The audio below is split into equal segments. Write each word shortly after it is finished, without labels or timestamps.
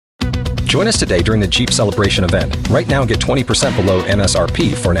Join us today during the Jeep Celebration event. Right now, get 20% below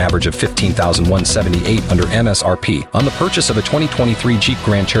MSRP for an average of $15,178 under MSRP on the purchase of a 2023 Jeep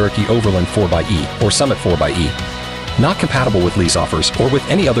Grand Cherokee Overland 4xE or Summit 4xE. Not compatible with lease offers or with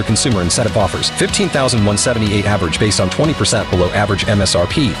any other consumer incentive offers. $15,178 average based on 20% below average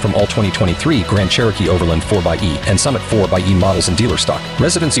MSRP from all 2023 Grand Cherokee Overland 4xE and Summit 4xE models in dealer stock.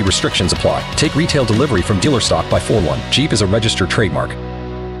 Residency restrictions apply. Take retail delivery from dealer stock by 4/1. Jeep is a registered trademark.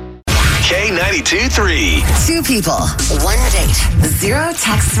 K92-3. Two people, one date, 0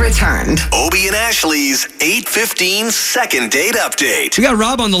 texts returned. Obie and Ashley's 8:15 second date update. We got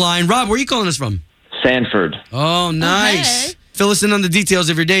Rob on the line. Rob, where are you calling us from? Sanford. Oh, nice. Okay. Fill us in on the details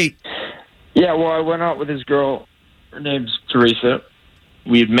of your date. Yeah, well, I went out with this girl. Her name's Teresa.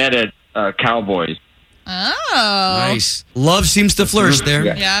 We had met at Cowboys. Oh. Nice. Love seems to flourish there.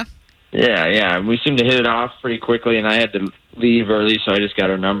 Yeah. Yeah. We seemed to hit it off pretty quickly, and I had to leave early, so I just got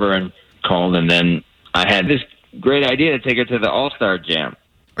her number and called, and then I had this great idea to take her to the All-Star Jam.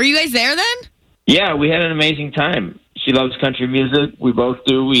 Were you guys there then? Yeah, we had an amazing time. She loves country music. We both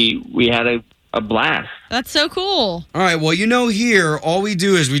do. We had a blast. That's so cool. All right, well, here, all we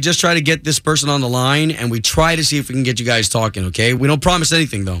do is we just try to get this person on the line, and we try to see if we can get you guys talking, okay? We don't promise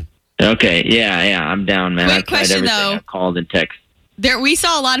anything, though. Okay, yeah, I'm down, man. Quick I've tried question, everything. though. I've called and texted. We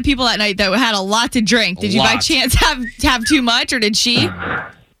saw a lot of people that night that had a lot to drink. Did you by chance have too much, or did she?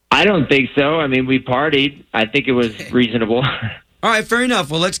 I don't think so. I mean, we partied. I think it was reasonable. All right, fair enough.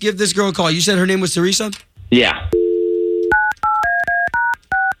 Well, let's give this girl a call. You said her name was Teresa? Yeah.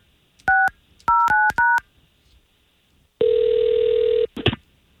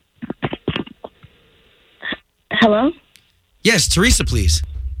 Hello? Yes, Teresa, please.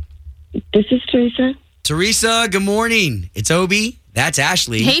 This is Teresa. Teresa, good morning. It's Obie. That's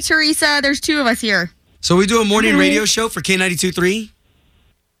Ashley. Hey, Teresa. There's two of us here. So we do a morning radio show for K92.3.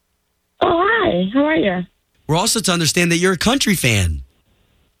 Oh, hi. How are you? We're also to understand that you're a country fan.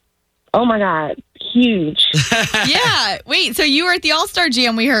 Oh, my God. Huge. Yeah. Wait, so you were at the All-Star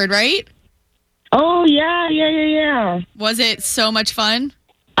Jam, we heard, right? Oh, yeah. Was it so much fun?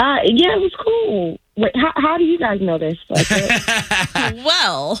 Yeah, it was cool. Wait, how do you guys know this?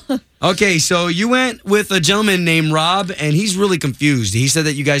 Well. Okay, so you went with a gentleman named Rob, and he's really confused. He said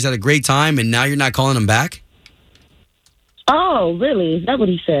that you guys had a great time, and now you're not calling him back? Oh, really? Is that what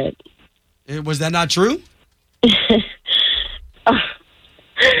he said? Was that not true?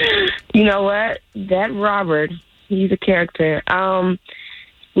 You know what? That Robert, he's a character.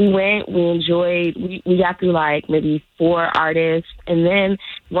 We went, we enjoyed, we got through like maybe 4 artists, and then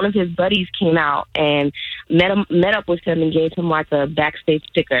one of his buddies came out and met up with him and gave him like a backstage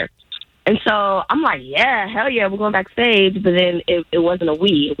sticker. And so I'm like, yeah, hell yeah, we're going backstage. But then it wasn't a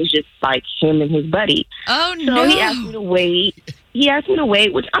we, it was just like him and his buddy. Oh, so no. he asked me to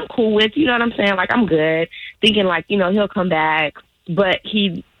wait, which I'm cool with, you know what I'm saying? Like, I'm good, thinking like, he'll come back. But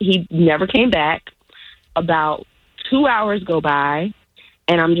he never came back. About 2 hours go by,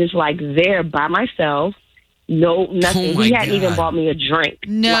 and I'm just like there by myself. No, nothing. Oh, he hadn't God. even bought me a drink.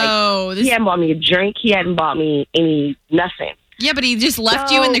 No. He hadn't bought me a drink. He hadn't bought me nothing. Yeah, but he just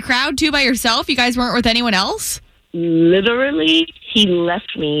left you in the crowd too by yourself? You guys weren't with anyone else? Literally, he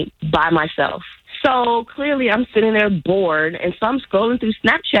left me by myself. So clearly I'm sitting there bored, and so I'm scrolling through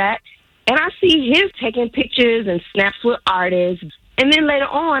Snapchat, and I see his taking pictures and snaps with artists. And then later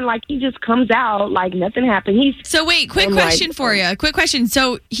on, like, he just comes out like nothing happened. So wait, quick question for you. Quick question.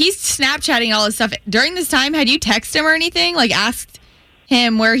 So he's Snapchatting all this stuff. During this time, had you texted him or anything? Like, asked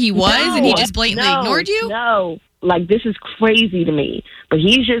him where he was, and he just blatantly ignored you? No. Like, this is crazy to me. But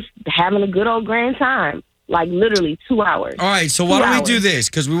he's just having a good old grand time. Like, literally 2 hours. All right, so why don't we do this?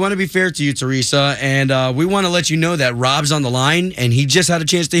 Because we want to be fair to you, Teresa, and we want to let you know that Rob's on the line, and he just had a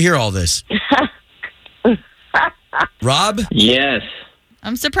chance to hear all this. Rob? Yes.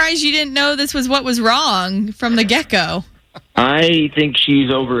 I'm surprised you didn't know this was what was wrong from the get-go. I think she's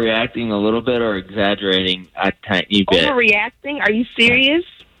overreacting a little bit or exaggerating a tiny bit. Overreacting? Are you serious?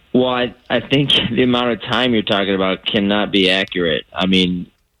 Well, I think the amount of time you're talking about cannot be accurate. I mean,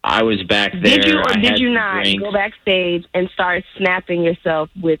 I was back there. Did you or I did had you some not drinks. go backstage and start snapping yourself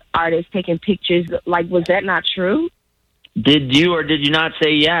with artists, taking pictures? Like, was that not true? Did you or did you not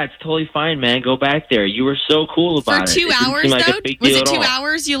say, yeah, it's totally fine, man, go back there? You were so cool about For it. 2 It didn't hours, seem like though? a big Was deal it at 2 all.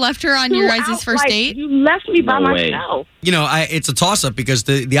 hours you left her on your guys' first date? You left me by No way. myself. You know, it's a toss-up because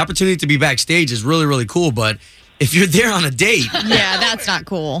the opportunity to be backstage is really, really cool, but if you're there on a date... Yeah, that's not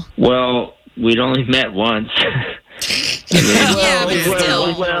cool. Well, we'd only met once. Yeah, but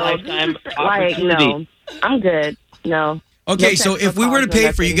still. Lifetime Like, no, opportunity. I'm good. No. Okay, No so text, if we no were to calls, no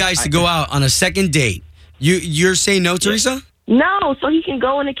pay for you nothing. guys to go out on a second date, you're saying no, Teresa? No, so he can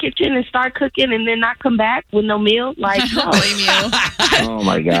go in the kitchen and start cooking and then not come back with no meal. Like, I don't blame you. Oh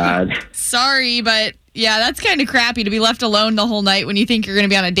my God. Sorry, but yeah, that's kind of crappy to be left alone the whole night when you think you're going to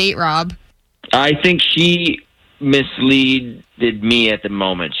be on a date, Rob. I think she misleaded me at the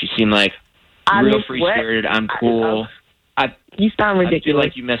moment. She seemed like real free-spirited. I'm cool. You sound ridiculous. I feel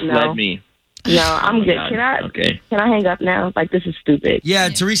like you misled me. No, I'm good. God. Can I hang up now? Like, this is stupid. Yeah,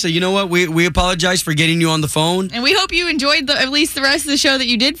 Teresa, you know what? We apologize for getting you on the phone. And we hope you enjoyed at least the rest of the show that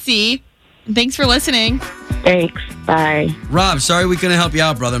you did see. And thanks for listening. Thanks. Bye. Rob, sorry we couldn't help you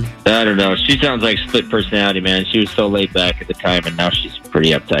out, brother. I don't know. She sounds like split personality, man. She was so laid back at the time, and now she's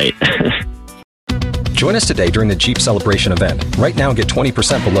pretty uptight. Join us today during the Jeep Celebration event. Right now, get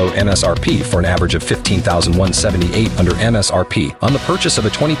 20% below MSRP for an average of $15,178 under MSRP on the purchase of a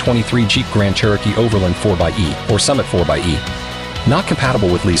 2023 Jeep Grand Cherokee Overland 4xE or Summit 4xE. Not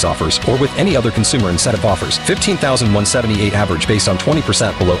compatible with lease offers or with any other consumer incentive offers. $15,178 average based on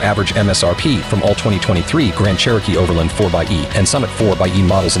 20% below average MSRP from all 2023 Grand Cherokee Overland 4xE and Summit 4xE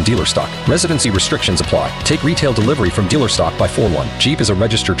models in dealer stock. Residency restrictions apply. Take retail delivery from dealer stock by 4/1. Jeep is a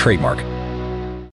registered trademark.